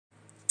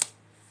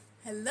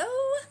Hello,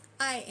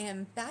 I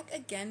am back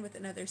again with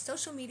another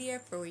social media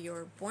for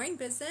your boring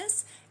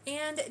business,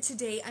 and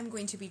today I'm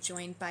going to be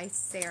joined by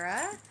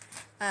Sarah,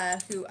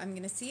 who I'm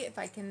going to see if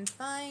I can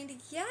find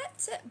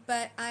yet,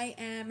 but I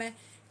am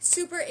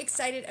super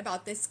excited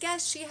about this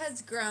guest. She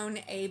has grown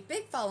a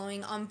big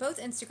following on both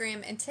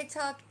Instagram and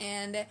TikTok,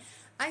 and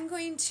I'm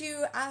going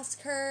to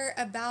ask her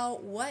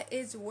about what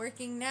is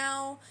working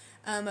now,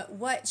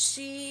 what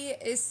she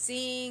is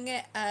seeing,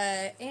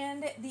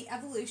 and the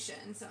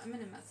evolution. So I'm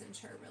going to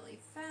message her really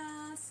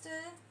fast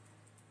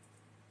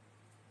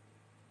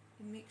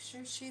and make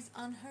sure she's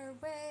on her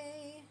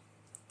way.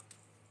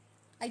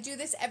 I do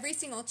this every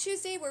single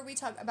Tuesday where we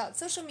talk about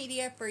social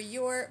media for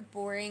your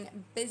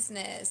boring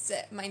business.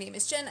 My name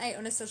is Jen. I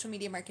own a social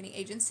media marketing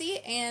agency,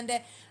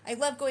 and I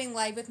love going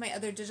live with my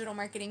other digital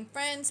marketing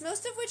friends,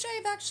 most of which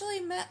I've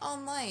actually met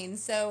online.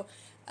 So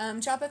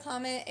drop a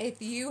comment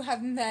if you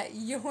have met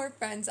your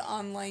friends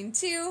online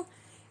too.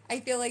 I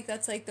feel like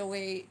that's like the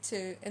way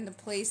to and the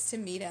place to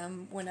meet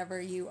them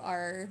whenever you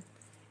are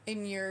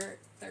in your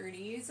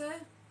 30s. Here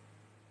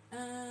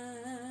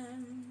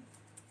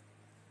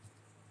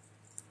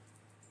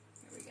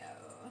we go.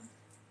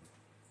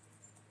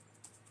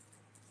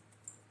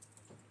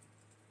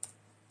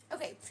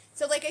 Okay,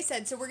 so like I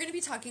said, we're going to be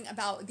talking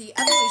about the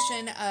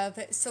evolution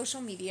of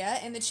social media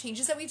and the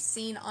changes that we've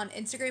seen on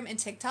Instagram and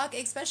TikTok,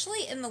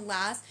 especially in the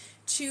last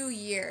 2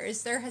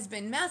 years. There has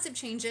been massive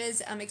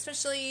changes,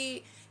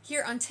 especially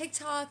here on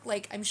TikTok.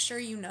 Like, I'm sure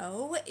you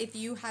know, if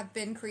you have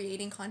been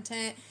creating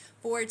content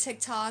for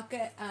TikTok,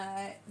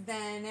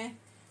 then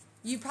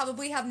you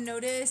probably have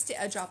noticed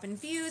a drop in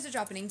views, a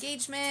drop in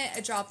engagement,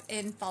 a drop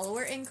in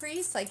follower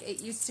increase. Like,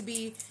 it used to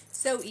be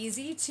so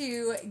easy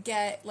to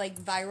get like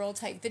viral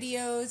type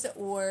videos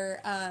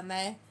or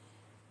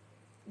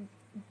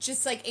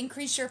just like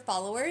increase your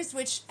followers,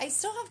 which I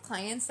still have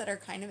clients that are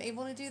kind of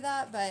able to do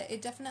that, but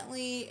it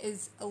definitely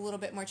is a little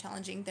bit more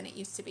challenging than it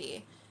used to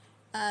be.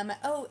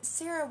 Oh,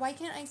 Sarah, why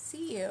can't I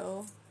see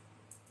you?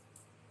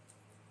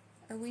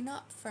 Are we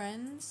not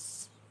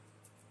friends?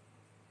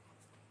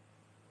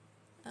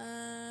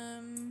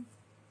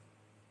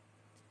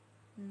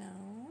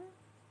 No.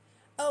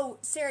 Oh,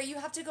 Sarah, you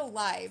have to go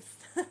live.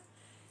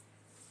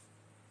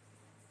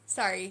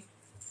 Sorry.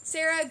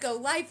 Sarah, go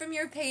live from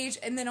your page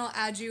and then I'll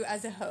add you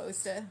as a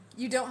host.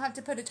 You don't have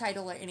to put a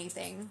title or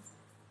anything.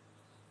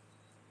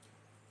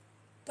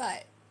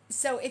 But,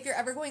 so if you're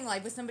ever going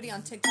live with somebody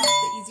on TikTok,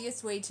 the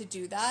easiest way to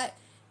do that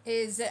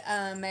is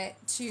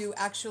to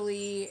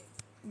actually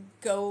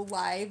go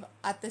live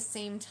at the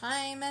same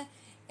time,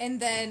 and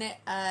then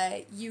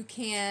you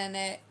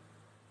can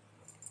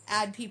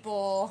add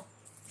people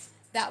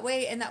that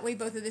way, and that way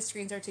both of the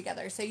screens are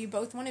together. So you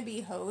both want to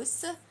be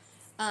hosts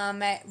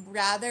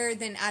rather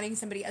than adding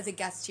somebody as a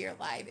guest to your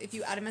live. If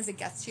you add them as a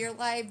guest to your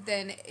live,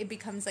 then it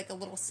becomes like a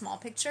little small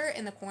picture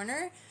in the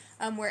corner.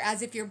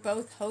 Whereas if you're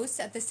both hosts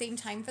at the same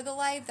time for the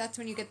live, that's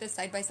when you get this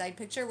side-by-side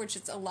picture, which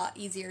it's a lot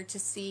easier to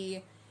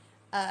see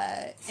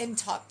and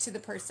talk to the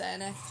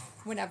person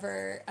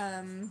whenever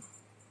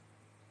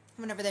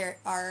they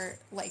are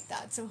like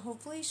that. So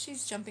hopefully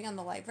she's jumping on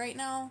the live right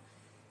now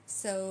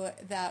so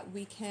that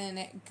we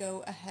can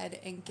go ahead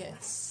and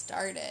get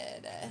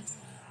started.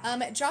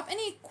 Drop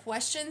any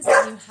questions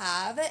that you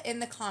have in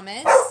the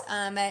comments.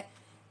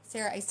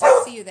 Sarah, I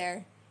still see you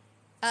there.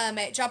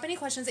 Drop any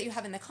questions that you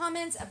have in the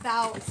comments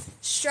about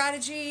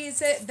strategies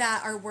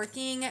that are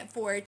working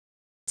for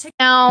TikTok.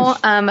 Now,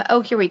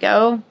 oh, here we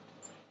go.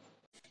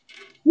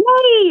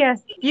 Yay!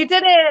 You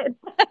did it!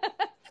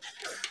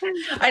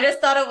 I just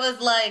thought it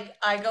was like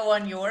I go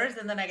on yours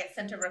and then I get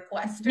sent a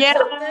request or Yeah.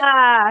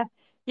 something.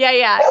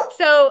 Yeah.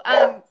 So,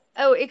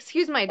 oh,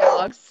 excuse my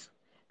dogs.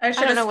 I I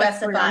should don't have know what's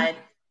going on. specified.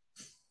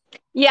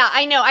 Yeah,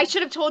 I know. I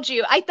should have told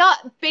you. I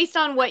thought, based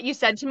on what you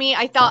said to me,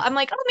 I'm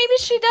like, oh, maybe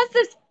she does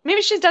this.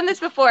 Maybe she's done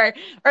this before,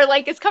 or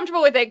like is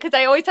comfortable with it, because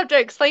I always have to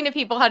explain to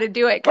people how to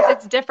do it, because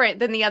it's different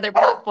than the other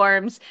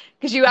platforms,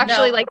 because you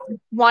actually No, like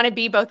want to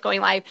be both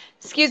going live.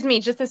 Excuse me,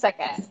 just a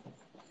second.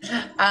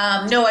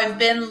 no, I've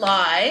been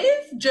live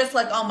just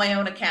like on my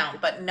own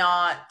account, but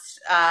not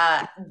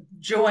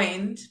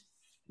joined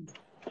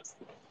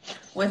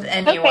with Okay,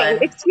 anyone.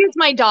 excuse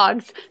my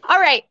dogs. All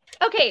right.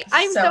 Okay,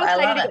 I'm So so I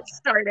excited love to it. get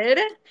started.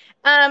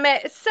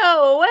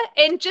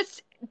 And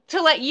just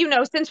to let you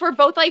know, since we're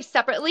both live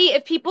separately,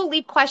 if people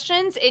leave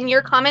questions in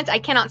your comments, I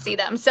cannot see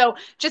them. So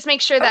just make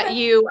sure that Okay.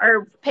 you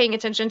are paying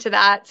attention to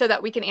that so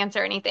that we can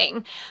answer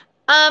anything.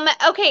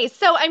 Okay,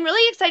 so I'm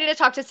really excited to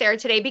talk to Sarah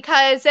today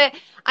because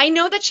I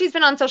know that she's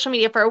been on social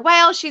media for a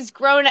while. She's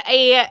grown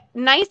a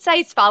nice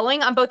size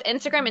following on both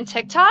Instagram and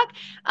TikTok.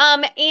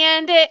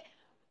 And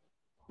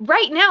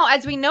right now,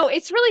 as we know,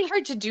 it's really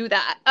hard to do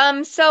that.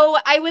 So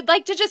I would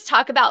like to just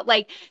talk about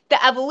like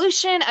the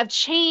evolution of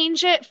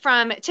change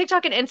from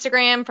TikTok and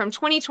Instagram from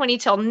 2020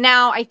 till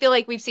now. I feel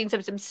like we've seen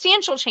some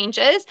substantial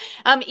changes,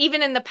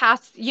 even in the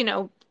past,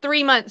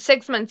 3 months,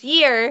 6 months,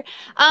 year.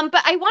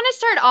 But I want to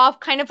start off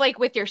kind of like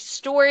with your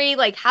story.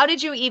 Like, how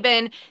did you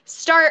even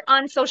start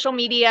on social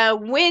media?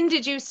 When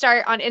did you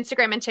start on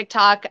Instagram and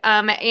TikTok?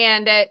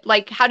 And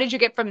like, how did you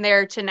get from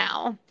there to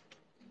now?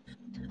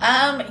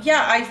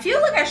 Yeah, I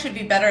feel like I should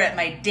be better at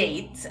my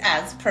dates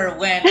as per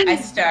when I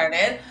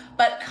started,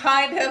 but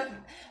kind of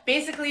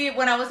basically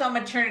when I was on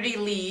maternity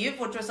leave,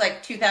 which was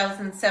like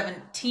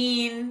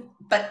 2017,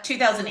 but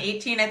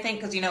 2018, I think,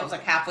 because it was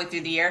like halfway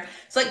through the year.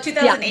 So like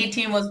Yeah.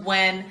 2018 was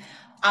when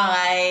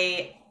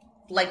I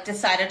like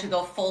decided to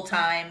go full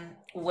time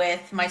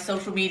with my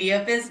social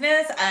media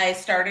business. I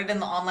started in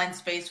the online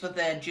space with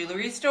a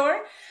jewelry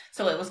store.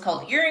 So it was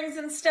called earrings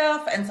and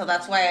stuff. And so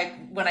that's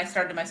why when I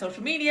started my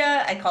social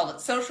media, I called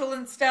it social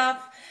and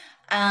stuff.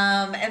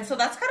 And so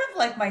that's kind of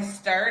like my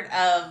start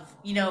of,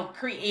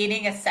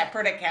 creating a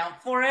separate account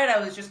for it. I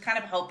was just kind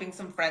of helping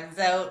some friends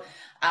out.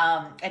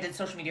 I did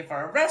social media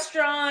for a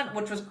restaurant,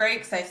 which was great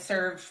because I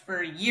served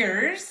for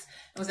years.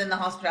 I was in the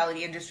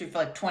hospitality industry for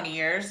like 20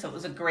 years. So it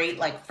was a great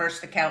like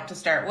first account to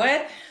start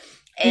with,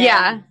 and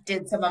Yeah.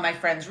 did some of my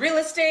friends' real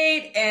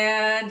estate.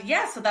 And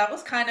yeah, so that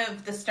was kind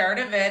of the start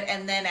of it.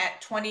 And then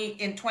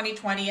in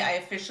 2020, I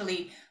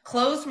officially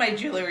closed my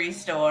jewelry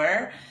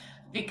store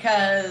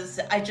because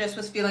I just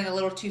was feeling a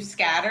little too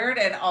scattered.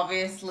 And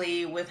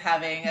obviously, with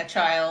having a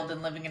child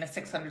and living in a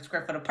 600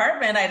 square foot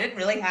apartment, I didn't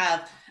really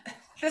have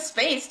the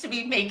space to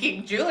be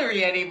making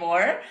jewelry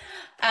anymore.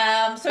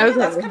 So yeah,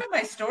 that's Okay. kind of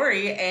my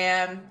story.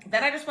 And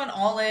then I just went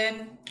all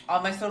in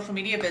on my social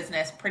media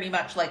business, pretty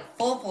much like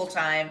full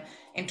time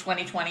in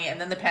 2020. And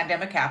then the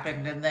pandemic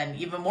happened, and then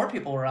even more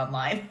people were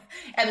online.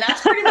 And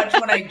that's pretty much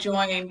when I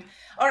joined,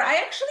 or I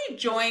actually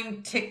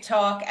joined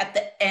TikTok at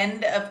the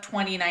end of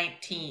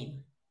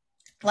 2019,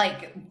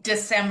 like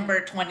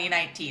December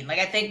 2019. Like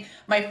I think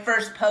my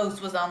first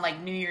post was on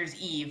like New Year's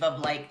Eve of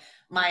like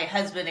my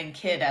husband and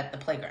kid at the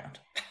playground.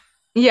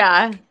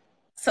 Yeah.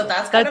 So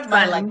that's kind That's of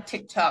my fun. like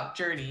TikTok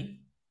journey.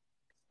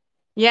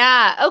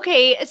 Yeah.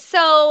 Okay.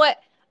 So,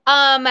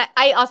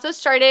 I also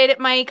started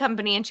my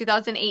company in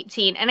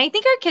 2018, and I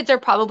think our kids are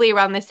probably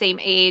around the same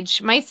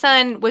age. My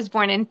son was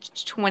born in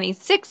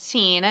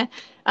 2016,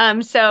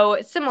 so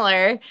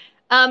similar.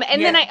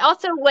 And then Yeah. I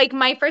also like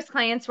my first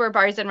clients were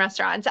bars and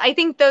restaurants. I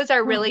think those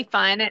are Hmm. really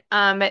fun,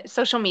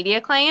 social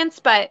media clients,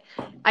 but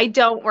I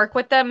don't work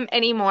with them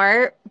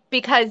anymore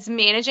because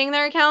managing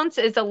their accounts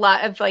is a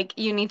lot of like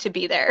you need to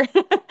be there.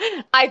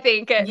 I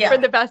think for Yeah.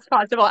 the best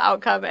possible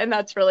outcome, and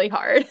that's really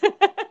hard.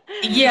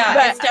 Yeah,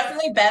 But it's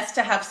definitely best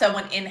to have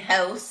someone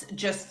in-house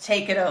just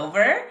take it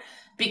over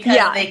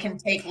because yeah, they can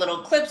take little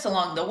clips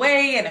along the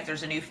way and if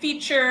there's a new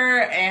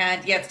feature.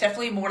 And yeah, it's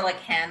definitely more like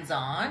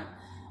hands-on.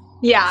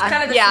 It's yeah,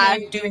 kind of the yeah,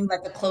 same doing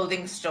like a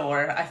clothing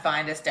store, I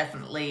find is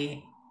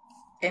definitely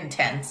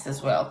intense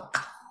as well.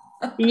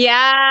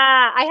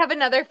 yeah. I have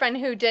another friend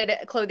who did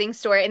a clothing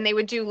store and they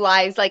would do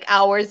lives, like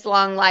hours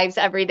long lives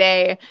every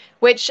day,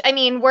 which I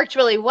mean worked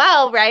really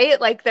well, right?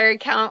 Like their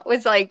account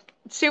was like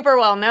super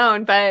well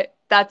known, but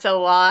that's a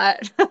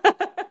lot.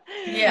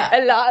 Yeah.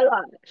 A lot.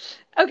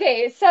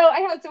 Okay, so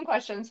I have some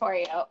questions for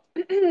you.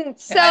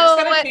 Yeah, I just So,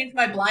 gotta change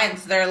my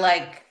blinds. They're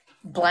like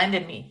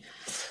blinding me.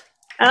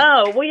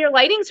 oh, well, your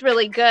lighting's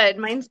really good.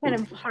 Mine's kind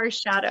of harsh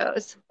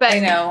shadows, I but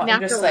know. I'm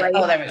just natural like,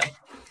 oh, light. there we go.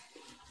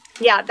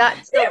 Yeah,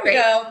 that's There still we great.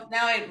 go.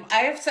 Now I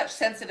have such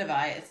sensitive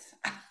eyes.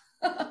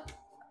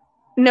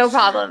 No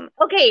problem.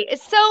 Okay,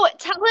 so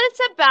tell us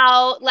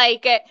about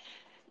like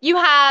you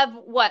have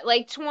what,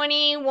 like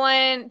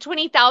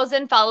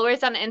 20,000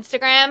 followers on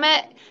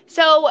Instagram.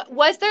 So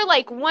was there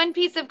like one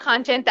piece of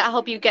content that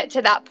helped you get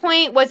to that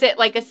point? Was it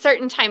like a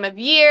certain time of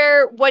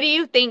year? What do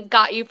you think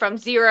got you from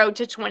 0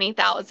 to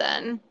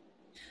 20,000?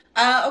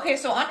 Okay,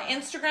 so on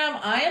Instagram,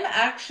 I am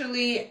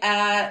actually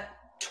at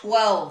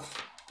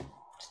 12,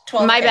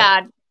 My 12K.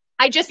 bad.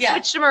 I just Yeah,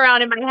 switched them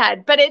around in my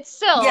head, but it's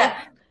still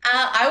yeah.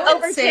 I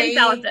would over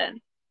say,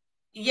 10,000.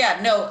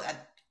 yeah, no.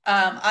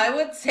 I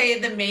would say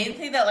the main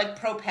thing that like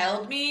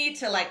propelled me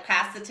to like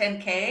past the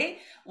 10K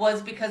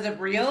was because of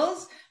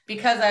Reels,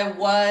 because I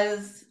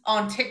was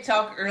on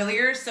TikTok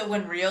earlier. So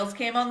when Reels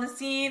came on the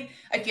scene,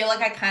 I feel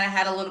like I kind of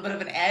had a little bit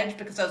of an edge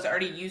because I was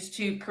already used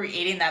to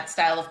creating that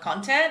style of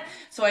content.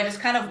 So I just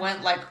kind of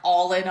went like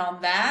all in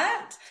on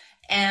that.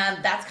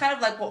 And that's kind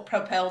of like what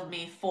propelled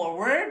me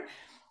forward.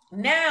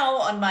 Now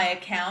on my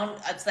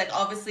account, it's like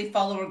obviously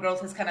follower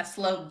growth has kind of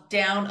slowed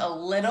down a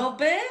little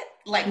bit,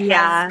 like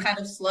has Yeah. kind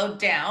of slowed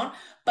down,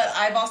 but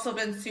I've also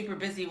been super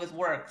busy with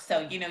work. So,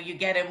 you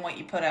get in what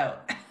you put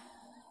out.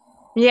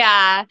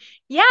 Yeah.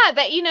 Yeah,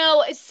 but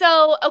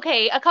so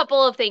okay, a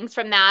couple of things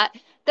from that.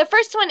 The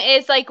first one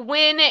is like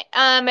when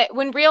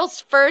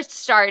Reels first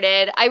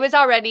started, I was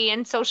already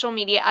in social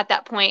media at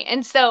that point.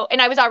 And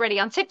I was already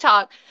on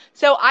TikTok.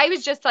 So I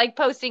was just like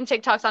posting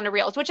TikToks onto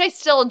Reels, which I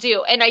still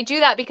do. And I do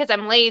that because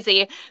I'm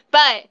lazy.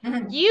 But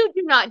Mhm. you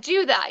do not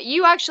do that.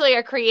 You actually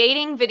are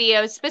creating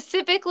videos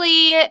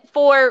specifically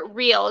for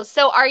Reels.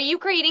 So are you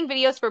creating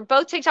videos for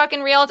both TikTok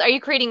and Reels? Are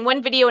you creating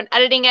one video and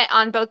editing it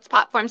on both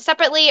platforms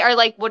separately? Or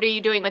like what are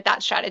you doing with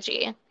that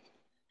strategy?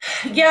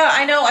 Yeah,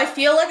 I know. I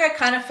feel like I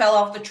kind of fell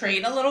off the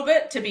train a little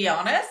bit, to be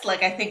honest.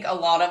 Like, I think a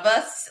lot of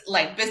us,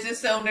 like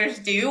business owners,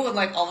 do when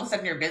like all of a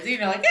sudden you're busy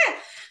and you're like, yeah.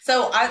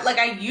 So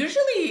I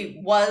usually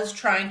was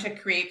trying to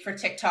create for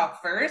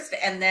TikTok first,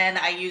 and then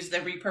I use the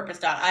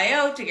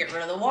repurpose.io to get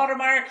rid of the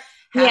watermark,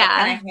 have it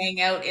kind Yeah. of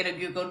hang out in a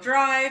Google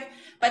Drive.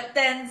 But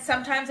then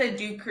sometimes I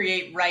do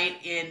create right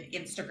in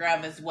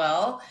Instagram as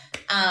well.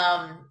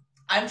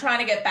 I'm trying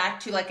to get back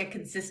to like a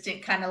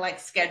consistent kind of like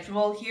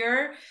schedule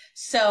here.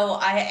 So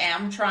I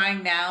am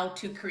trying now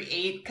to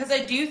create, because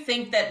I do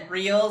think that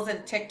Reels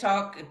and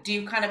TikTok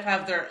do kind of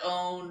have their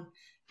own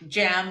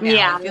jam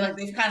now. I Yeah, feel like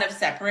they've kind of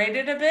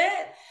separated a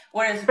bit.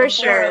 Whereas for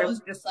before it sure.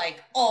 was just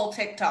like all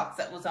TikToks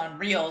that was on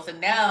Reels.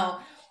 And now,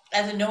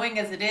 as annoying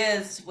as it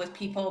is with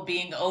people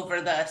being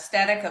over the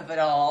aesthetic of it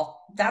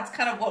all, that's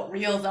kind of what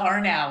Reels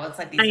are now. It's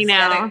like these I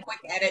know. aesthetic, quick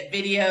edit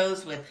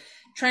videos with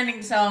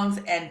trending songs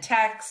and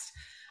text.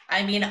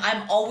 I mean,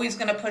 I'm always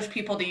going to push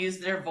people to use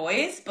their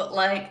voice, but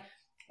like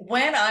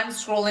when I'm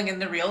scrolling in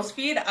the Reels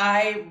feed,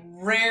 I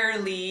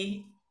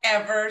rarely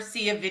ever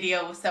see a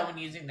video with someone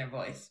using their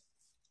voice.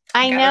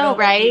 I Like, I don't know know,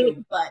 about right?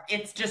 you, but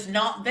it's just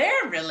not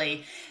there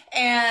really.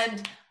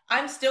 And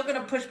I'm still going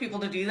to push people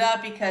to do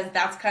that because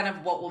that's kind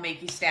of what will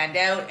make you stand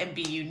out and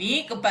be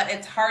unique. But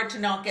it's hard to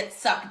not get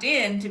sucked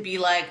in to be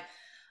like,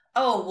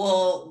 oh,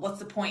 well, what's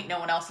the point? No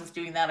one else is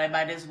doing that. I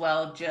might as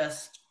well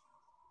just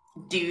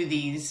do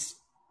these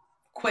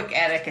quick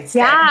edit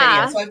aesthetic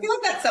videos. Yeah, So I feel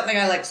like that's something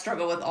I like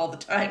struggle with all the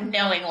time,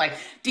 knowing like,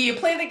 do you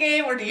play the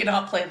game or do you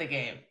not play the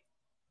game?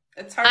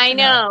 It's hard I to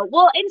know. know.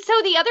 Well, and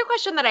so the other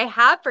question that I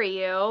have for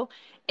you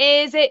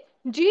is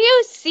do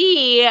you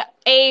see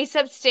a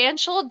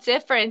substantial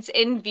difference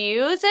in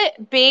views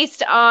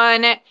based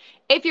on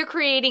if you're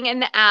creating in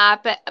the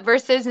app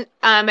versus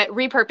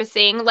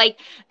repurposing? Like,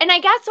 and I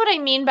guess what I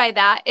mean by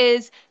that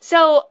is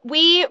so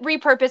we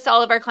repurpose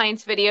all of our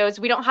clients' videos.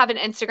 We don't have an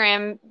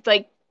Instagram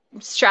like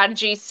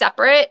strategy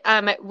separate.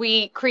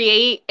 We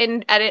create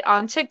and edit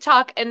on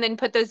TikTok and then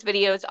put those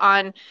videos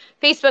on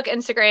Facebook,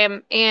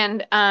 Instagram,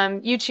 and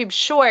YouTube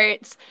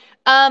Shorts.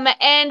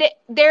 And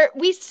there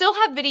we still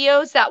have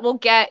videos that will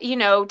get,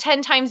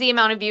 10 times the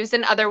amount of views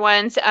than other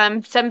ones.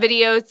 Some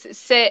videos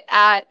sit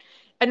at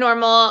a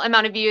normal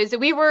amount of views.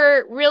 We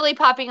were really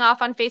popping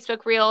off on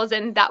Facebook Reels,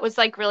 and that was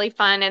like really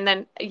fun. And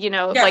then,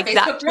 Yeah, like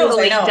that Facebook Reels,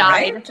 I totally know,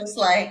 died. right? Just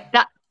like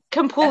That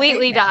a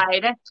thing completely now.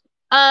 died.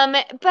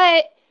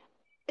 But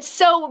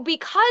so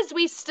because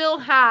we still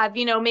have,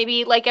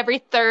 maybe like every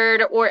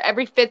third or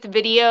every fifth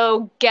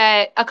video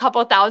get a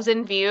couple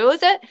thousand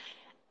views,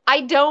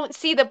 I don't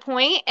see the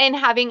point in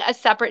having a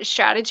separate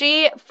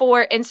strategy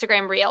for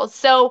Instagram Reels.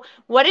 So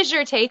what is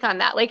your take on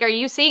that? Like, are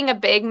you seeing a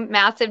big,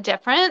 massive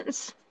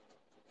difference?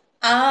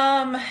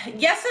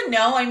 Yes and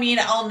no. I mean,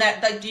 on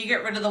that, like, do you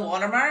get rid of the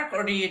watermark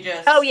or do you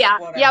Oh just yeah.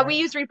 Yeah, we whatever?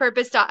 use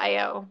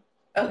repurpose.io.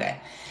 Okay.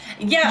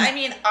 Yeah, I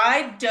mean,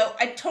 I don't,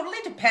 it totally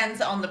depends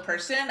on the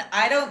person.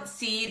 I don't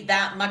see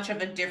that much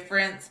of a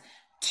difference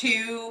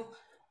to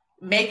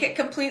make it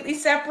completely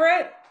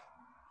separate.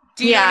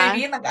 Do you know what I Yeah.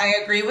 mean? Like, I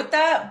agree with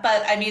that.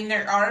 But I mean,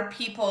 there are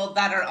people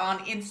that are on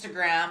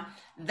Instagram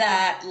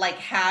that like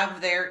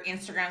have their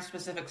Instagram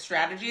specific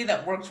strategy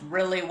that works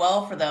really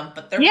well for them,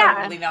 but they're Yeah.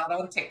 probably not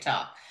on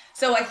TikTok.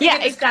 So I think Yeah,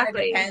 it just kind of exactly.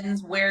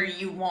 depends where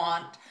you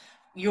want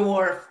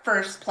your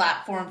first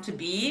platform to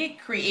be,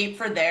 create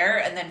for there,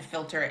 and then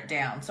filter it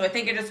down. So I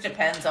think it just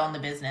depends on the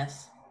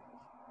business.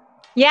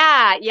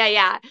 Yeah, yeah,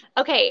 yeah.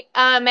 Okay.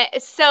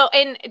 So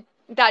and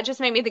that just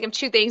made me think of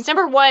two things.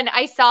 Number one,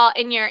 I saw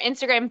in your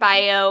Instagram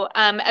bio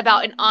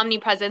about an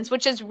omnipresence,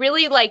 which is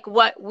really like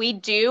what we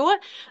do.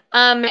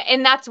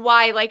 And that's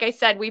why, like I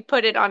said, we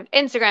put it on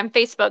Instagram,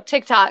 Facebook,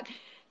 TikTok,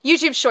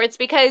 YouTube Shorts,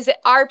 because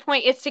our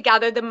point is to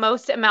gather the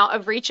most amount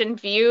of reach and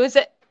views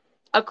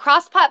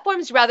across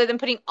platforms rather than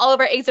putting all of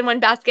our eggs in one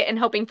basket and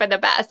hoping for the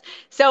best.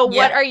 So,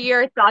 what Yeah. are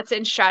your thoughts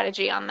and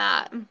strategy on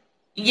that?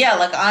 Yeah,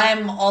 like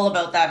I'm all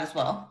about that as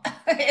well.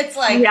 It's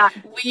like Yeah.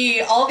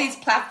 all these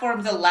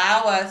platforms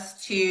allow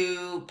us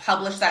to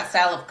publish that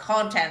style of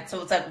content.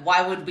 So it's like,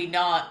 why would we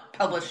not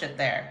publish it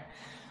there?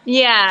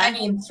 I Yeah.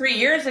 mean, 3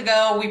 years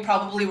ago, we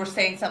probably were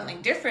saying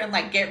something different,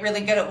 like get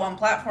really good at one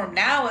platform.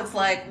 Now it's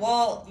like,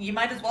 well, you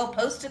might as well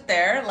post it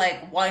there.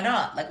 Like, why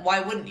not? Like,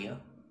 why wouldn't you?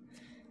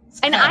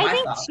 It's And kind of I my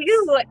think thoughts.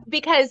 too,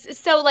 because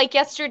so like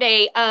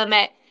yesterday,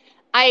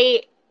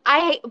 I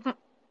I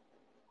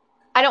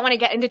I don't want to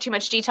get into too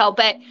much detail,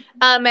 but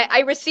I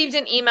received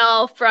an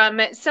email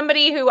from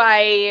somebody who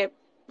I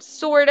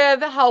sort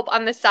of help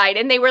on the side,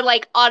 and they were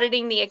like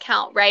auditing the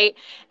account, right?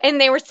 And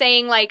they were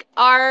saying like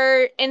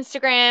our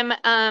Instagram,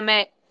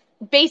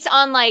 based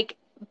on like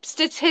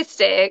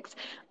statistics,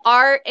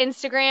 our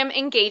Instagram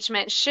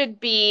engagement should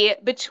be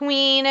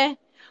between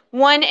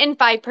 1% and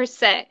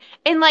 5%.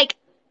 And like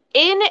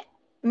in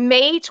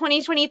May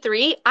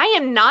 2023, I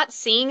am not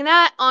seeing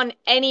that on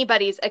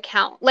anybody's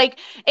account. Like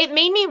it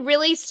made me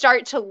really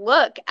start to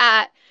look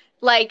at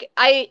like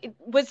I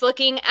was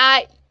looking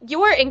at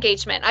your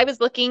engagement. I was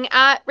looking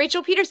at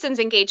Rachel Peterson's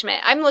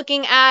engagement. I'm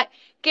looking at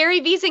Gary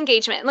V's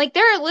engagement. Like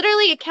there are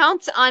literally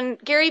accounts on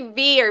Gary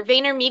V or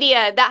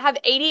VaynerMedia that have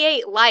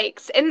 88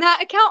 likes, and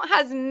that account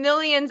has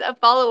millions of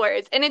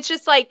followers. And it's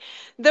just like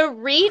the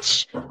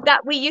reach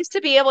that we used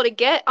to be able to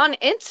get on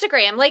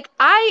Instagram. Like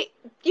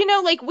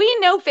like we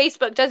know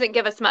Facebook doesn't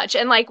give us much,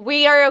 and like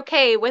we are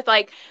okay with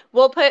like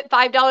we'll put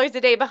 $5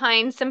 a day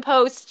behind some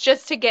posts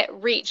just to get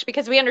reach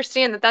because we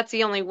understand that that's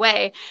the only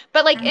way.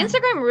 But like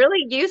Instagram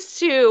really used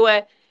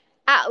to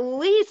at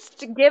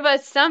least give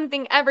us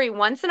something every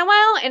once in a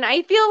while. And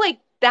I feel like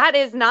that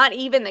is not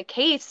even the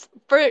case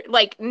for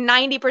like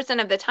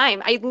 90% of the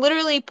time. I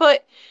literally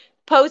put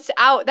posts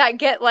out that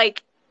get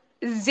like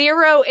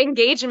zero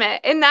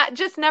engagement, and that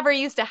just never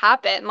used to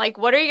happen. Like,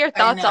 what are your I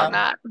thoughts on know.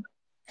 that?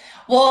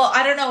 Well,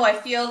 I don't know. I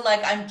feel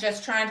like I'm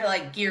just trying to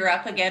like gear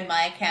up again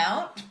my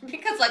account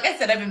because, like I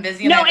said, I've been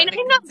busy and I No, and haven't been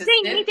I'm not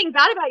saying consistent. anything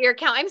bad about your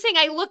account. I'm saying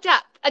I looked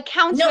at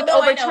accounts No, with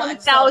no, I over know.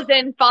 And so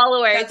 10,000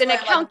 followers that's and why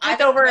I'm like, accounts I with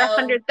don't over know.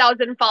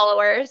 100,000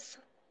 followers.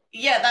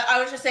 Yeah, that, I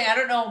was just saying, I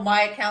don't know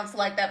my account's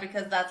like that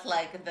because that's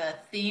like the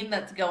theme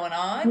that's going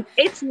on.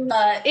 It's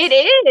But it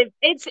is.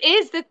 It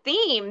is the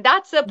theme.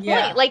 That's the point.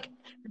 yeah, Like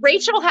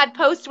Rachel had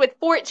posts with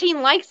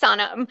 14 likes on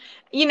them,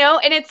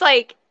 and it's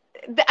like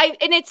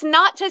and it's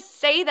not to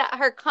say that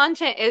her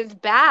content is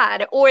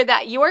bad or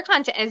that your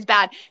content is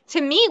bad.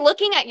 To me,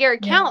 looking at your yeah,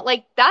 account,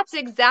 like that's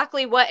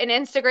exactly what an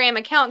Instagram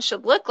account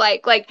should look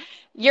like. Like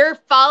you're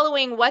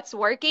following what's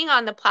working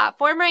on the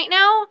platform right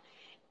now.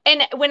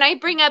 And when I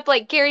bring up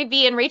like Gary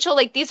Vee and Rachel,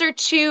 like these are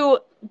two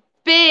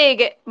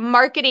big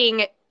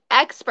marketing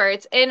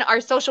experts in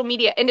our social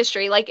media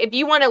industry. Like if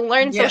you want to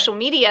learn yeah, social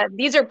media,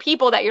 these are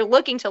people that you're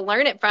looking to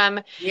learn it from,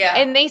 yeah.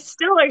 and they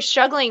still are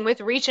struggling with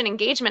reach and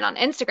engagement on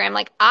Instagram.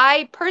 Like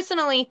I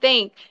personally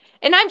think,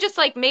 and I'm just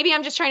like maybe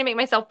I'm just trying to make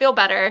myself feel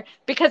better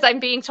because I'm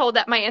being told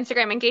that my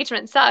Instagram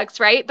engagement sucks,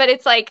 right? But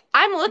it's like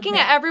I'm looking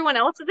at Yeah. everyone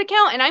else's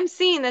account and I'm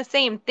seeing the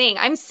same thing.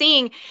 I'm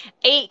seeing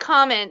 8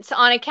 comments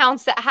on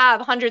accounts that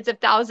have hundreds of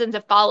thousands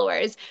of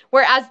followers,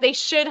 whereas they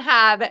should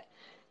have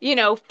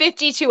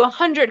 50 to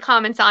 100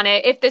 comments on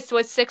it if this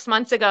was 6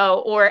 months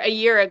ago or a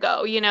year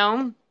ago.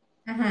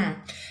 hmm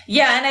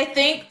Yeah, and I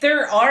think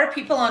there are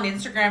people on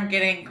Instagram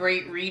getting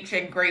great reach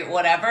and great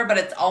whatever, but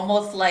it's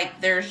almost like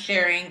they're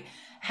sharing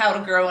how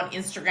to grow an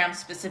Instagram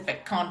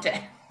specific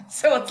content.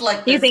 So it's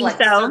like You this think like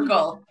so?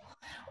 circle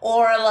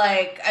or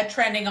like a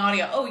trending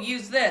audio. Oh,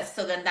 use this.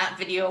 So then that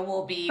video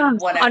will be Oh,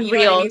 whatever. on You know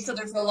what I mean? Reels. So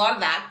there's a lot of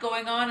that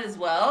going on as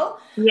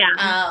well. Yeah.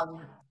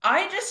 Um,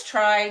 I just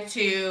try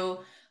to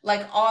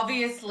like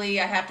obviously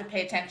I have to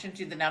pay attention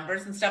to the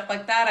numbers and stuff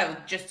like that.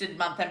 I just did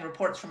month end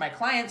reports for my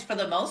clients for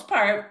the most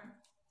part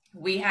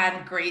we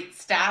had great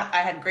I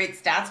had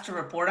great stats to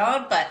report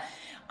on, but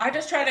I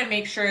just try to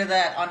make sure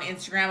that on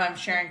Instagram I'm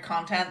sharing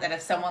content that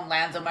if someone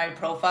lands on my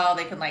profile,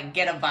 they can like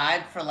get a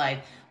vibe for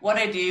like what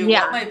I do, what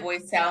Yeah. my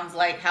voice sounds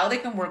like, how they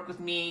can work with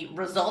me,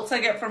 results I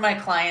get from my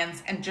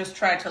clients, and just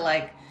try to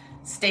like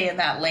stay in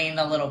that lane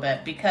a little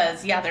bit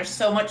because yeah, there's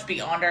so much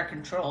beyond our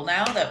control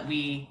now that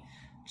we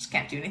just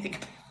can't do anything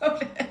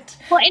about it.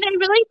 Well, and I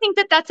really think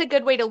that that's a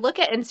good way to look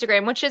at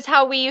Instagram, which is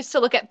how we used to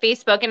look at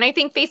Facebook. And I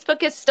think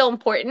Facebook is still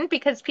important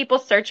because people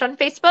search on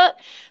Facebook.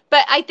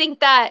 But I think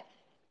that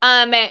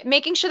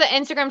making sure that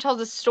Instagram tells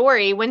a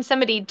story when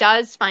somebody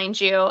does find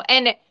you.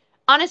 And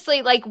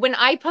honestly, like when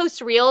I post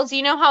Reels,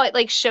 you know how it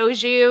like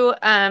shows you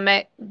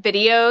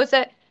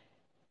videos.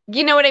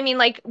 You know what I mean?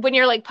 Like when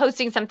you're like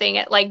posting something,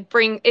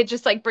 it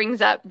just like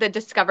brings up the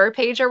discover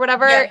page or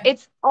whatever. Yeah.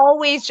 It's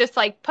always just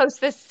like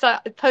post this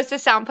sound, post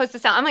this sound.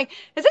 I'm like,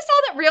 is this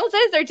all that Reels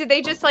is, or do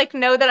they just like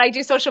know that I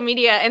do social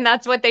media and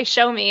that's what they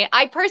show me?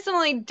 I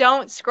personally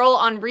don't scroll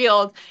on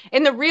Reels.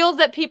 In the Reels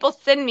that people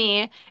send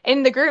me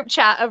in the group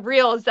chat of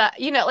Reels that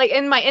like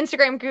in my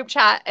Instagram group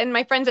chat and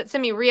my friends that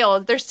send me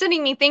Reels, they're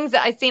sending me things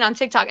that I've seen on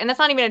TikTok, and that's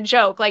not even a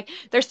joke. Like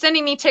they're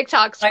sending me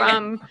TikToks I know.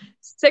 from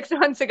 6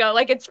 months ago.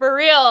 Like it's for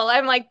real.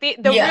 I'm like the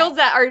Yeah. reels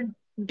that are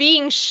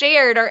being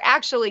shared are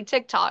actually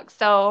TikTok.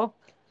 So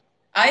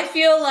I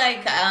feel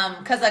like,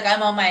 cause like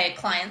I'm on my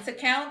clients'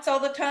 accounts all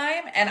the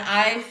time, and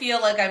I feel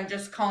like I'm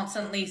just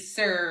constantly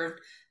served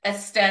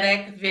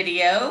aesthetic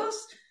videos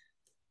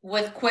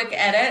with quick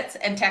edits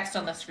and text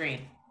on the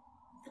screen,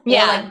 or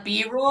yeah. like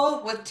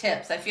B-roll with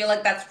tips. I feel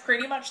like that's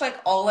pretty much like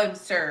all I'm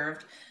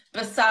served,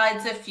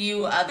 besides a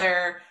few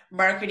other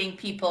marketing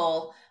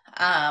people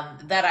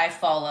that I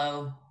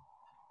follow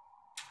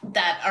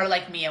that are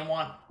like me and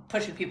want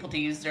pushing people to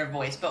use their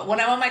voice. But when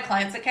I'm on my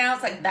clients'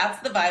 accounts, like that's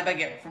the vibe I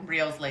get from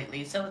Reels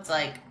lately. So it's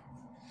like,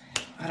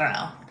 I don't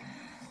know.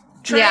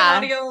 Trending Yeah.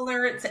 audio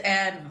alerts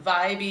and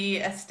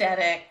vibey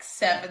aesthetic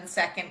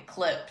 7-second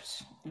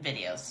clipped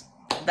videos.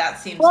 That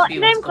seems Well, to be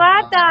and what's going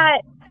on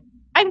now.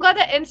 I'm glad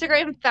that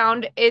Instagram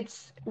found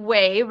its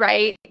way,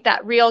 right?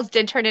 That Reels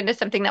did turn into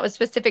something that was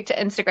specific to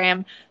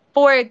Instagram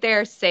for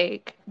their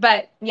sake.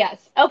 But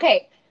yes.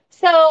 Okay.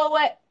 So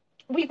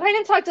we kind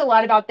of talked a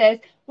lot about this.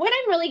 What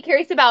I'm really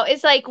curious about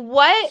is like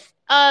what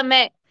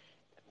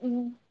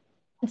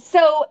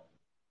so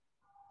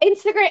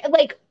Instagram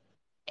like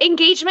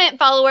engagement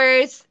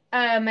followers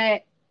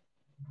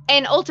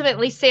and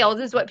ultimately sales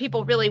is what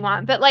people really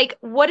want. But like,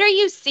 what are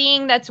you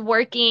seeing that's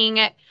working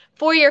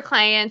for your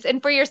clients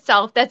and for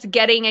yourself that's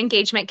getting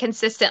engagement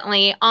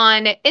consistently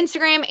on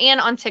Instagram and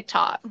on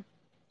TikTok?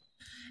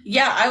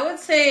 Yeah, I would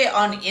say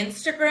on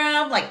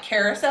Instagram, like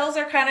carousels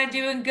are kind of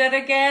doing good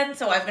again.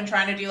 So I've been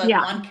trying to do like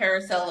Yeah. one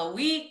carousel a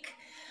week.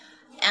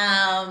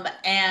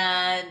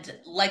 And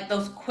like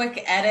those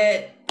quick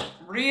edit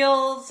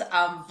reels,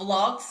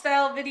 vlog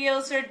style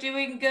videos are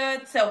doing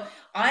good. So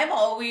I'm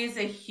always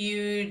a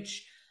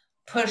huge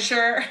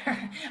pusher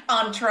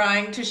on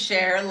trying to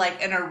share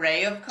like an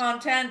array of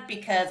content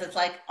because it's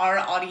like our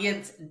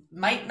audience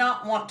might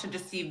not want to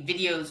just see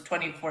videos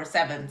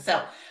 24/7.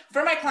 So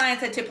for my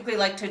clients, I typically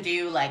like to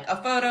do like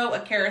a photo, a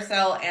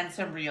carousel, and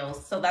some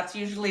reels. So that's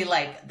usually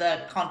like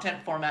the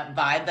content format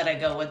vibe that I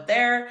go with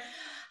there.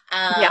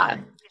 Yeah.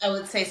 I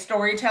would say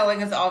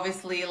storytelling is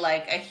obviously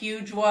like a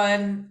huge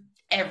one.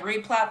 Every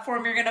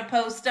platform you're going to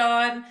post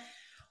on.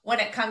 When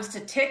it comes to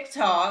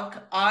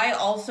TikTok, I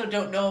also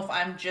don't know if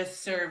I'm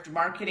just served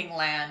marketing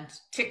land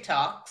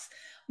TikToks,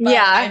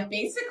 but Yeah. I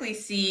basically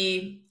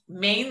see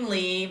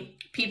mainly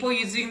people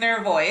using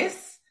their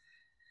voice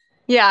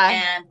Yeah.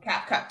 and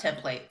CapCut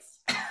templates.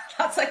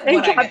 That's like And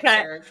what I get CapCut,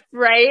 served.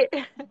 right?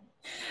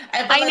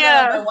 But I like I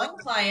have my know. one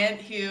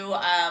client who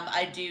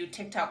I do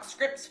TikTok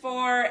scripts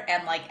for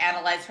and like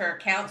analyze her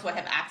account, so I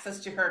have access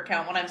to her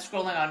account. When I'm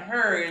scrolling on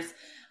hers,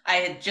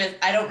 I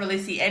don't really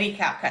see any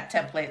CapCut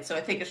templates, so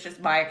I think it's just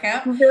my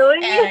account, and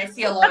Really? I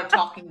see a lot of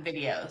talking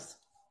videos.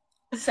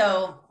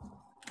 So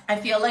I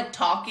feel like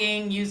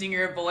talking using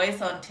your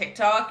voice on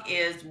TikTok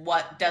is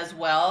what does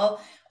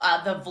well.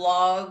 The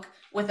vlog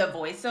with a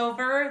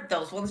voiceover,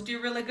 those ones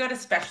do really good,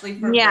 especially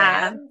for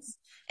Yeah. brands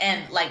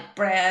and like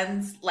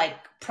brands like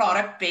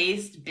product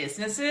based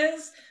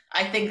businesses.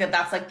 I think that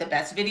that's like the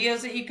best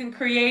videos that you can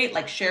create.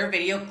 Like share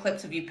video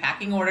clips of you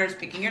packing orders,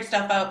 picking your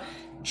stuff out,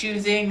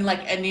 choosing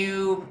like a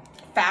new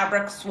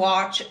fabric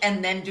swatch,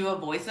 and then do a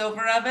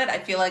voiceover of it. I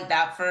feel like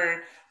that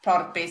for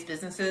product based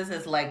businesses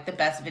is like the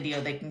best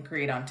video they can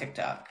create on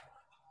TikTok.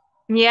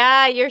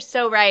 Yeah, you're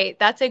so right.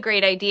 That's a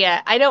great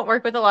idea. I don't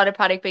work with a lot of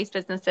product-based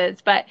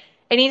businesses, but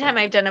anytime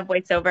I've done a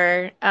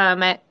voiceover,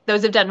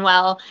 those have done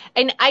well.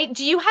 And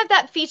do you have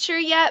that feature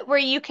yet where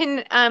you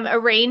can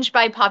arrange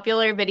by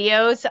popular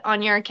videos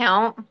on your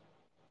account?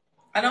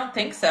 I don't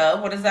think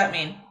so. What does that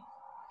mean?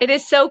 It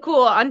is so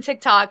cool on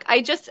TikTok.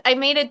 I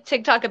made a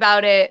TikTok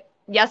about it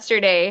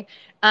yesterday.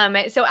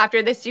 So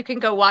after this, you can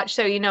go watch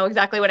so you know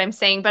exactly what I'm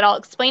saying, but I'll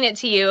explain it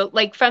to you.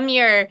 Like from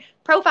your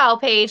profile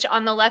page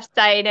on the left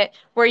side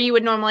where you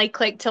would normally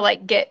click to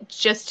like get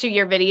just to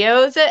your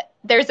videos,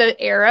 there's an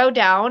arrow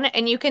down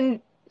and you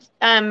can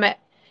um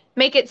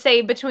make it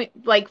say between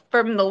like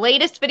from the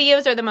latest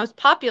videos or the most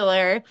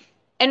popular.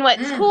 And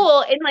what's Mm.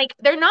 cool, and like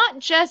they're not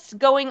just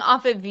going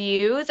off of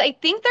views. I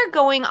think they're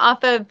going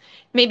off of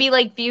maybe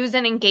like views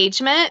and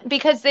engagement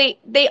because they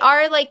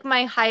are like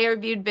my higher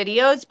viewed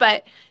videos,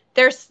 but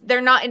they're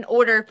not in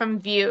order from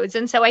views.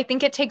 And so I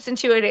think it takes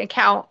into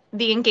account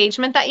the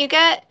engagement that you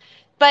get.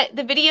 But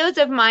the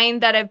videos of mine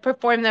that have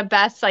performed the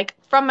best, like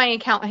from my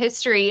account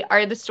history,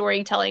 are the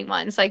storytelling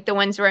ones, like the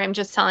ones where I'm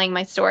just telling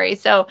my story.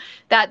 So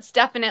that's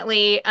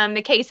definitely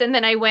the case. And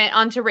then I went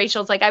on to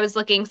Rachel's, like I was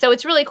looking. So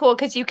it's really cool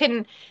because you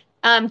can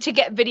to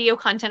get video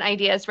content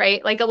ideas,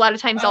 right? Like a lot of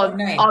times Oh,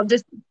 I'll nice.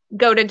 just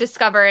go to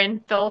discover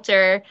and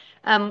filter.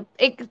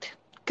 It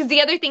because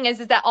the other thing is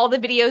that all the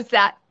videos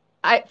that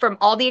I from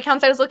all the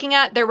accounts I was looking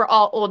at, there were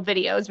all old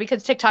videos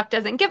because TikTok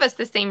doesn't give us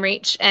the same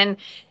reach and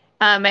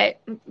it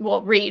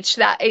will reach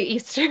that it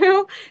used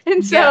to.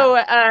 And Yeah.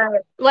 so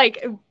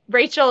like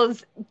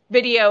Rachel's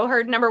video,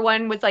 her number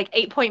one was like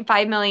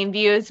 8.5 million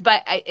views,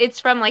 but it's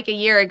from like a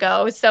year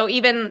ago. So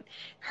even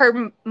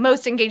her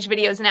most engaged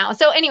videos now.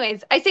 So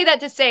anyways, I say that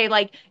to say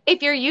like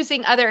if you're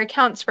using other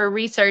accounts for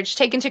research,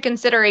 take into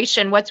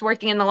consideration what's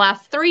working in the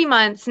last 3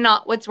 months,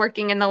 not what's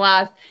working in the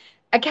last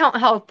account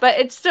health, but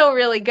it's still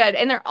really good.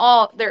 And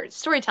their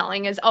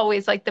storytelling is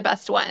always like the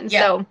best one.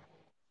 Yeah. So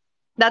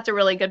that's a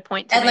really good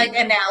point to And like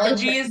make.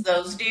 analogies,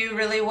 those do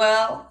really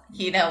well.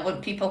 You know,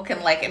 when people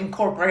can like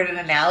incorporate an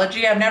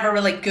analogy. I'm never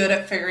really good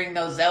at figuring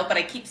those out, but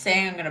I keep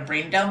saying I'm going to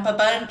brain dump a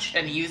bunch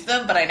and use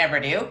them, but I never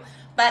do.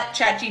 But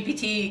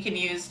ChatGPT you can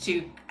use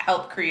to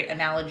help create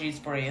analogies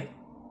for you.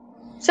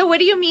 So what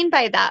do you mean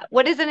by that?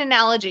 What is an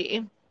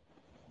analogy?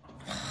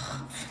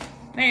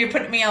 Now you're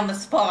putting me on the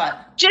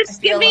spot. I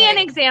Just give feel me an like,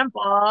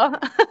 example.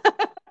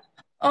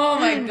 oh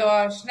my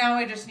gosh, now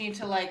I just need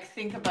to like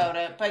think about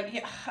it. But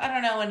yeah, I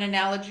don't know, an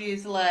analogy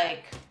is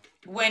like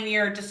when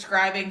you're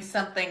describing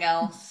something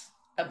else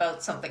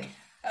about something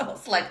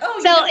else. Like, oh,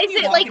 So you know, when is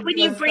you it walk like when into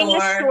you a bring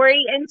a store,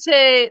 story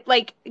into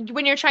like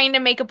when you're trying to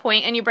make a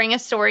point and you bring a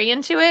story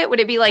into it? Would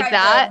it be like kind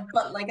that? of,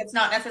 but like it's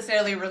not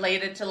necessarily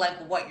related to like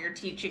what you're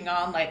teaching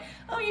on. Like,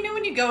 oh, you know,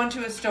 when you go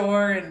into a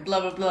store and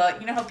blah, blah, blah.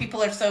 You know how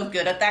people are so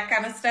good at that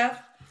kind of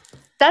stuff?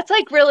 That's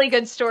like really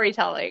good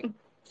storytelling.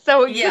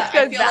 So Yeah, this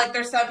I goes feel back. like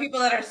there's some people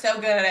that are so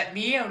good at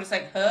me. I'm just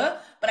like, huh?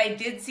 But I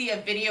did see a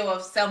video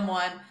of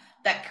someone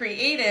that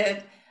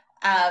created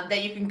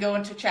that you can go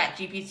into Chat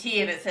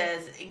GPT and it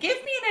says, give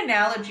me an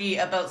analogy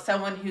about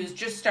someone who's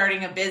just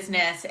starting a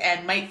business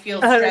and might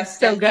feel Oh, that's stressed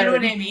so out. You know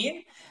what good. I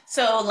mean?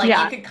 So like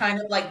you Yeah. could kind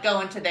of like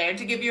go into there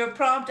to give you a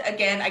prompt.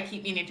 Again, I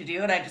keep meaning to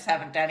do it. I just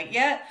haven't done it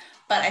yet.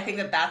 But I think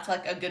that that's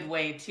like a good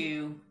way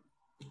to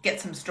get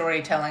some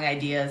storytelling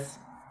ideas.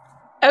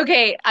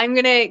 Okay, I'm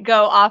gonna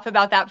go off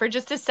about that for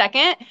just a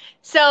second.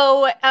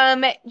 So,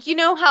 you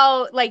know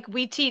how like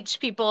we teach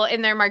people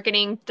in their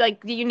marketing,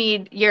 like you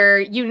need your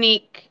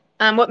unique,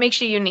 what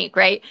makes you unique,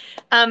 right?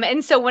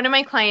 And so one of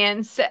my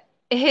clients,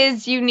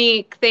 his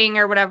unique thing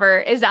or whatever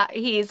is that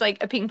he's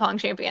like a ping pong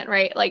champion,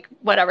 right? Like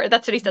whatever,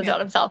 that's what he says Yeah. about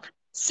himself.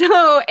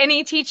 So, and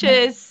he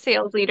teaches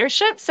sales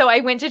leadership. So I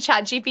went to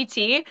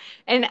ChatGPT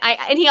and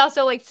he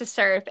also likes to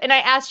surf. And I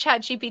asked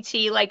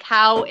ChatGPT like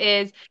how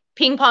is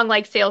ping pong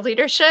like sales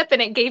leadership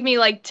and it gave me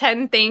like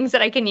 10 things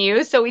that I can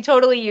use. So we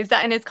totally use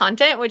that in his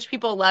content, which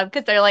people love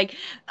because they're like,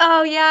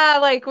 oh yeah,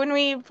 like when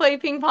we play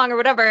ping pong or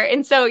whatever.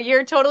 And so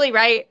you're totally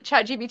right.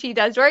 ChatGPT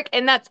does work.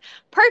 And that's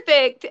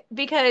perfect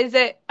because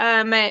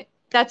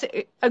that's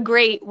a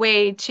great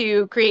way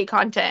to create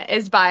content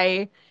is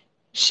by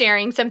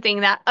sharing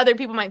something that other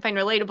people might find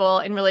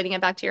relatable and relating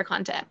it back to your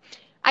content.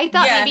 I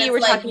thought Yeah, maybe and you it's were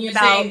like talking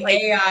about using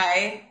like,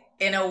 AI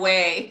in a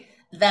way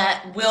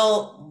that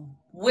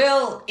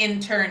will in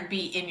turn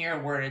be in your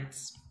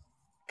words.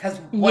 Because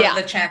what are yeah.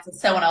 the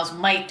chances someone else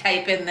might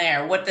type in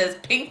there? What does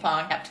ping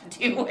pong have to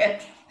do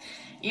with?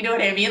 You know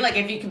what I mean? Like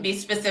if you can be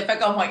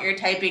specific on what you're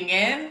typing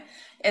in,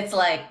 it's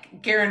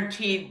like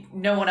guaranteed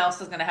no one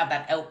else is going to have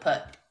that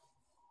output.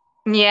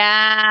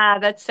 Yeah,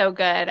 that's so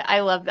good. I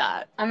love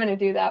that. I'm gonna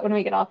do that when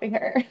we get off of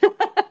here.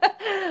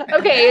 Yeah,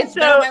 Okay, it's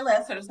been on so my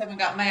list. I just haven't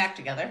got my act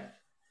together.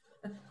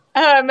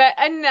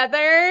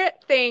 another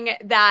thing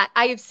that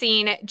I've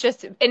seen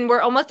just, and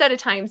we're almost out of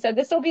time, so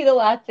this will be the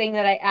last thing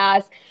that I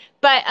ask.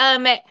 But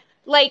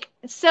like,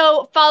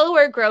 so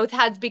follower growth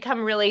has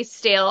become really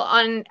stale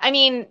on, I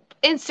mean,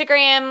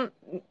 Instagram.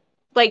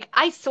 Like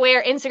I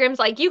swear Instagram's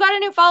like you got a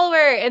new follower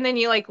and then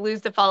you like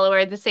lose the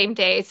follower the same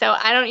day. So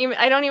I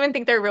don't even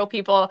think they're real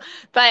people.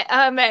 But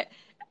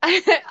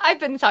I've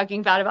been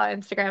talking bad about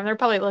Instagram. They're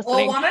probably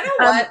Well, listening. want to know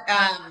Um what?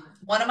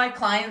 One of my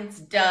clients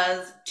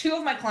does, two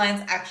of my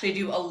clients actually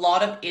do a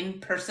lot of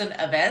in-person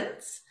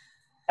events.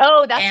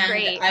 oh, that's And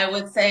great. I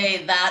would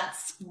say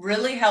that's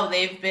really how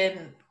they've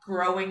been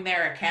growing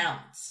their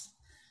accounts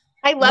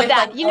I love with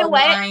that. like You know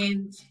what?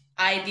 aligned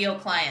ideal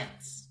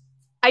clients.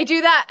 I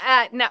do that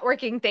at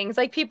networking things.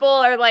 Like people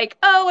are like,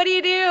 "Oh, what do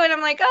you do?" And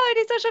I'm like, "Oh, I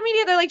do social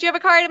media." They're like, "Do you have a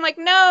card?" I'm like,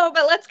 "No,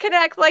 but let's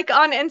connect like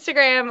on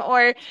Instagram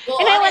or," Well,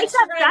 and I on like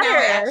that Instagram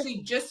now, better.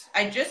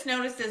 I just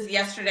noticed this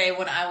yesterday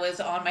when I was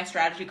on my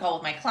strategy call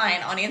with my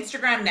client. On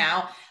Instagram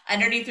now,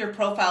 underneath your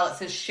profile, it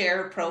says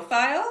share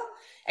profile.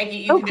 And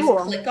you Oh, can just cool.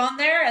 click on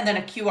there and then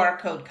a QR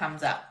code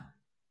comes up.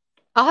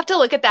 I'll have to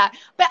look at that.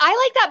 But I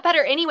like that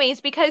better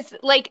anyways because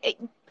like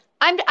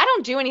I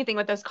don't do anything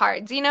with those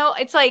cards, you know?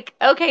 It's like,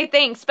 okay,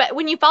 thanks. But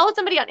when you follow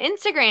somebody on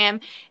Instagram,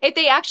 if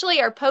they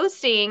actually are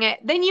posting,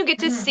 then you get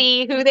to Mhm.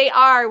 see who they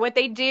are, what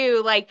they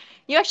do. Like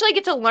you actually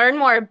get to learn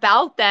more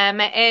about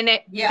them and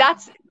Yeah.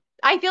 that's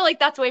I feel like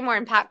that's way more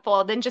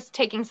impactful than just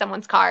taking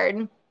someone's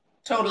card.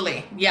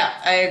 Totally. Yeah,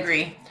 I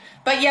agree.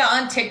 But yeah,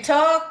 on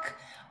TikTok,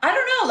 I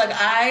don't know. Like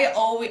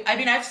I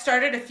mean, I've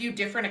started a few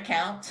different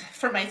accounts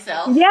for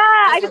myself. Yeah,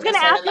 I Just was like I gonna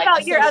started ask like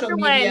a about your social other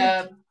one.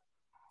 media,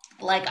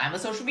 like I'm a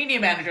social media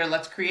manager.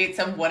 Let's create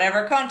some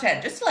whatever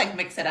content just to like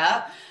mix it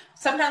up.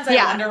 Sometimes I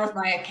Yeah. wonder with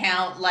my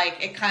account, like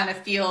it kind of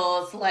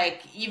feels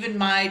like even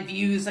my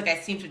views, like I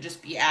seem to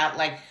just be at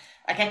like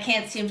I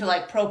can't seem to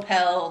like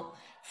propel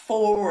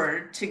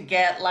forward to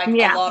get like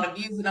a Yeah. lot of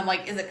views. And I'm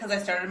like, is it because I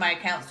started my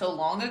account so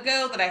long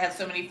ago that I have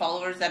so many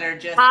followers that are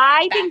just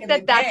I back think in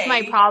the that that's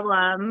my day?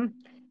 problem.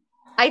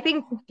 I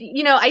think,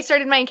 I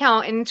started my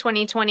account in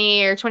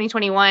 2020 or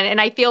 2021,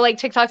 and I feel like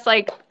TikTok's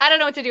like, I don't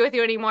know what to do with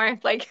you anymore.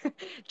 Like,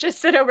 just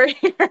sit over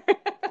here.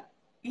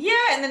 Yeah,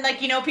 and then like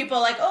people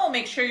are like, oh,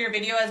 make sure your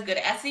video has good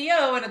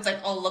SEO, and it's like,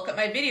 oh, look at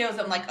my videos.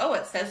 I'm like, oh,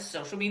 it says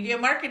social media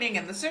marketing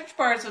in the search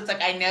bar, so it's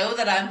like I know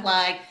that I'm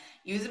like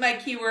using my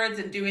keywords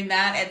and doing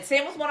that. And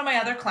same with one of my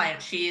other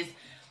clients, she's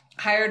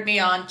hired me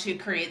on to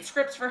create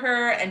scripts for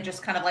her and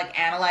just kind of like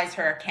analyze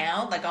her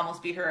account, like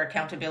almost be her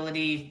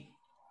accountability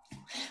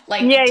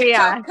like Yeah,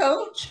 yeah. TikTok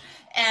coach.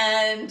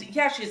 And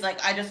yeah, she's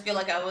like, I just feel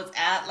like I was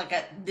at like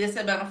this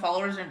amount of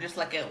followers and just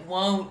like it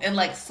won't. And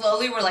like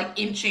slowly we're like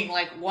inching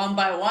like one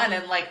by one.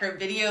 And like her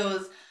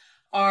videos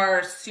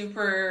are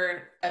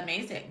super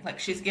amazing. Like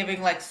she's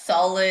giving like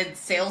solid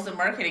sales and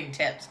marketing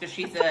tips because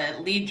she's a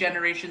lead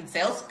generation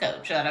sales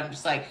coach. And I'm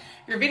just like,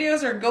 your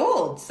videos are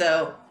gold.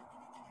 So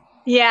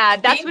Yeah,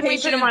 that's being when we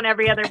put them on patient.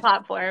 every other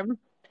platform.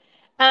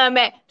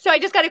 So I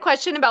just got a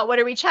question about what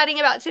are we chatting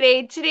about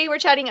today? Today we're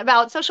chatting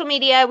about social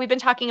media. We've been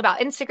talking about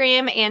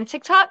Instagram and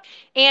TikTok,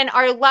 and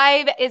our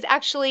live is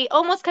actually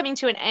almost coming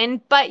to an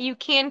end, but you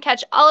can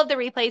catch all of the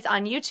replays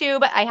on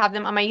YouTube. I have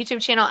them on my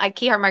YouTube channel at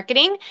Keyheart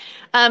Marketing,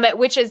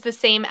 which is the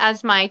same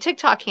as my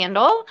TikTok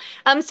handle.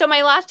 So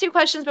my last two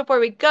questions before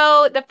we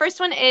go. The first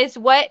one is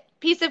what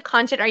piece of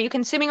content are you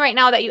consuming right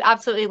now that you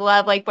absolutely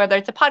love? Like whether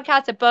it's a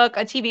podcast, a book,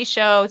 a TV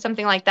show,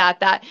 something like that,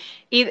 that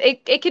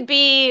it could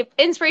be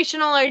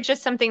inspirational or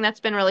just something that's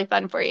been really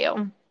fun for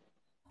you.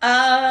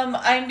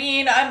 I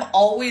mean, I'm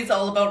always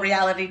all about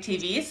reality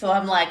TV, so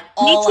I'm like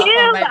Me all up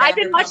on too. my I've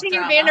been Vanderpump watching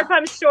your drama.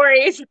 Vanderpump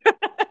stories.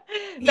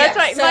 That's Yeah,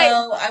 why so my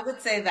I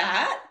would say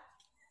that.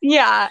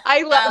 yeah,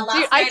 I love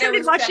do Last I night I started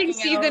was watching checking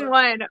season out.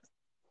 one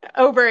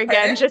over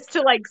again Pardon? just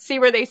to like see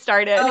where they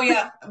Oh started.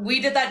 yeah, we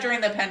did that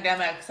during the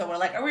pandemic, so we're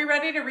like, are we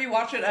ready to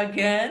rewatch it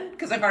again?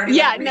 Because I've already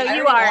Yeah, no, I you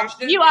already are.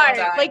 watched it in You real are.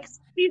 time. Like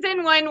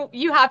season one,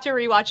 you have to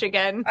rewatch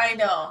again, I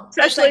know.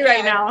 It's especially like,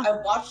 right yeah, now. I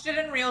watched it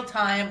in real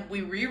time.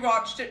 We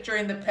rewatched it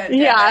during the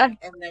Yeah. pandemic,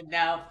 and then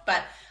now.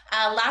 But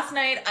last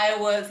night I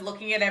was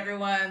looking at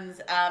everyone's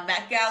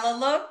Met Gala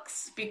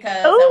looks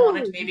because I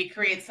wanted to Oh, maybe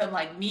create some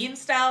like meme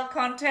style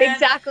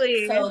content.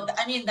 exactly. So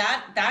I mean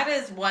that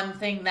is one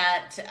thing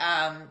that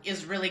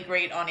is really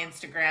great on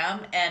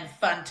Instagram and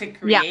fun to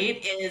Yeah.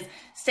 create is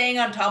staying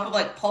on top of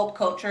like pulp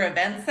culture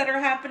events that are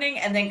happening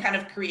and then kind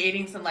of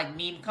creating some like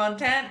meme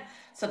content.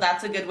 So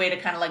that's a good way to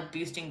kind of like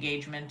boost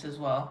engagement as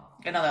well.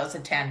 I know that was a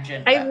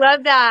tangent, I but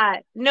love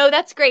that. No,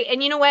 that's great.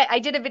 And you know what? I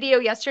did a video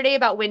yesterday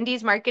about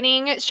Wendy's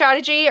marketing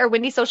strategy or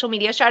Wendy's social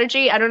media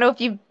strategy. I don't know if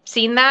you've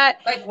seen that,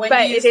 like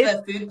but it Wendy's, is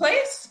the food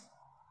place.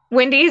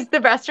 Wendy's, the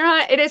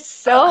restaurant, it is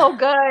so Oh,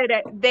 good.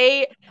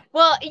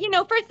 Well,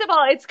 first of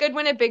all, it's good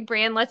when a big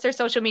brand lets their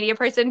social media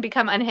person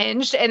become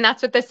unhinged, and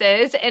that's what this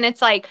is. And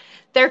it's like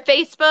their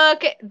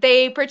Facebook,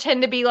 they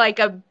pretend to be like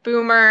a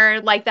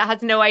boomer, like that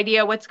has no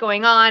idea what's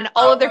going on.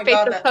 All oh of their my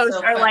God, Facebook that's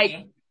posts so are like,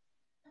 funny.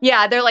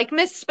 yeah, they're like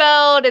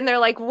misspelled, and they're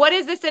like, what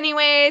is this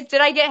anyways?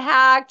 Did I get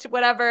hacked?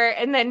 Whatever.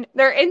 And then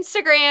their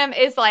Instagram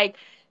is like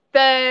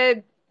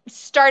the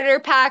starter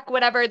pack,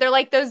 whatever. They're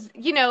like those,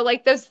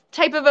 like those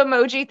type of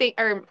emoji thing,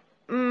 or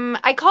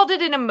I called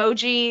it an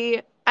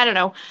emoji. I don't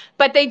know,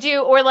 but they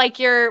do, or like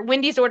your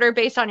Wendy's order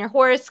based on your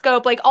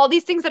horoscope, like all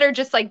these things that are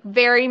just like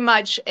very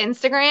much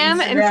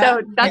Instagram. And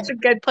so Instagram. Yeah. that's a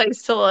good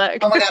place to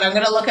look. Oh my God, I'm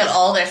gonna look at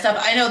all their stuff.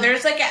 I know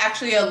there's like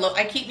actually a look.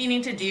 I keep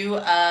meaning to do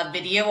a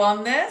video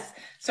on this.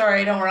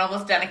 Sorry, I know we're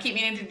almost done. I keep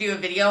meaning to do a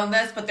video on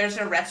this, but there's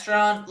a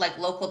restaurant like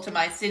local to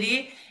my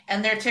city,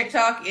 and their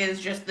TikTok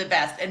is just the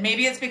best. And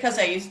maybe it's because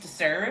I used to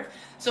serve,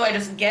 so I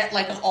just get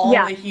like all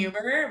Yeah. the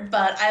humor.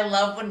 But I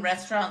love when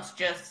restaurants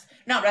just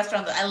not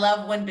restaurants. I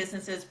love when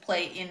businesses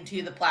play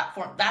into the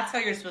platform. That's how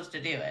you're supposed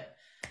to do it.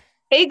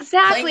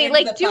 Playing Exactly.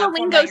 into Like the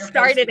platform Duolingo that you're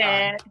started posting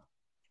on. it.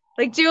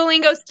 Like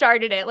Duolingo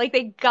started it. Like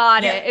they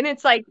got Yeah. it. And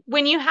it's like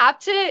when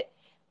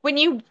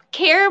you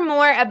care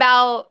more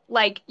about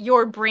like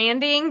your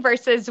branding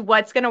versus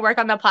what's going to work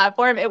on the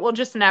platform, it will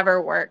just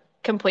never work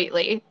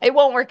completely. It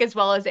won't work as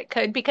well as it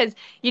could because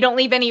you don't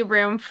leave any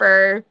room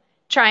for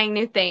trying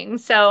new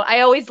things. So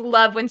I always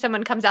love when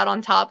someone comes out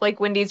on top, like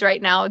Wendy's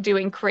right now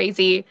doing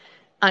crazy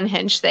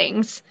unhinged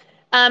things.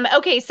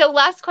 Okay, so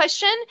last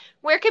question.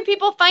 Where can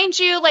people find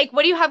you? Like,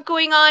 what do you have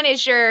going on?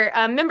 Is your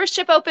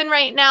membership open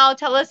right now?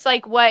 Tell us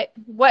like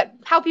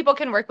how people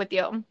can work with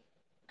you.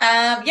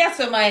 Yeah,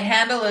 so my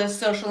handle is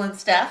social and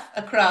Steph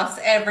across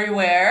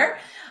everywhere.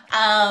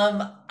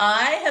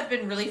 I have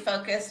been really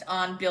focused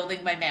on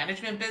building my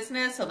management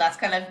business, so that's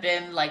kind of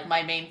been like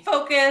my main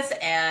focus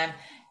and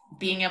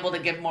being able to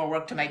give more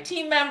work to my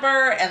team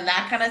member and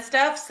that kind of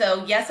stuff.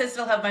 So yes, I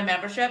still have my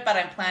membership, but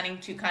I'm planning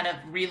to kind of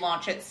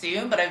relaunch it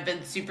soon. But I've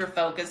been super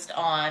focused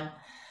on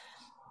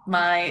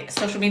my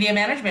social media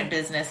management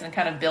business and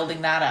kind of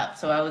building that up.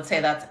 So I would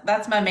say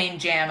that's my main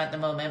jam at the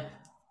moment.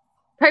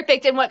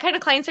 Perfect. And what kind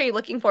of clients are you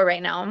looking for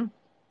right now?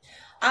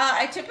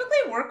 I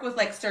typically work with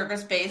like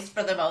service based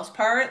for the most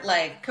part,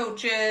 like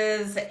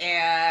coaches,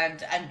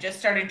 and I'm just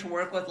starting to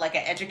work with like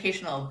an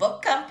educational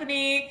book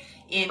company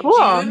in Cool.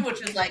 June,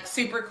 which is like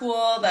super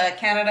cool, the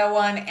Canada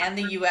one and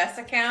the US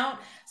account.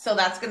 So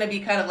that's going to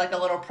be kind of like a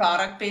little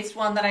product based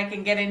one that I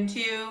can get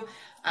into.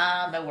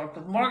 I work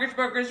with mortgage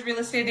brokers, real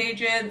estate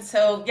agents.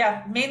 So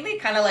yeah, mainly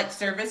kind of like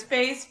service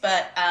based,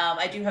 but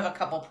I do have a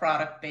couple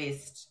product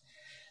based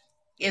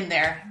in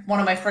there. One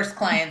of my first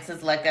clients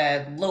is like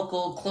a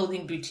local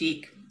clothing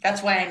boutique.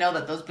 That's why I know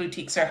that those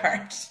boutiques are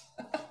hard.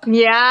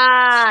 Yeah,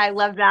 I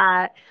love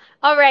that.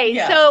 All right.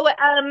 Yeah. So,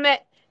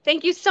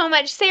 thank you so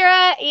much,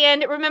 Sarah.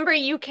 And remember,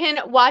 you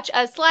can watch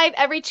us live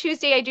every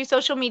Tuesday. I do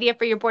social media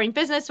for your boring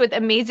business with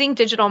amazing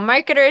digital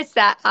marketers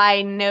that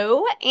I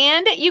know.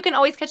 And you can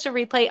always catch the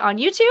replay on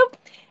YouTube.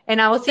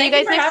 And I will Well, see you thank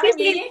you guys for next having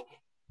Tuesday. me.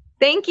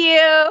 Thank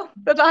you.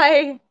 Bye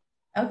bye.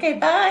 Okay,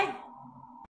 bye.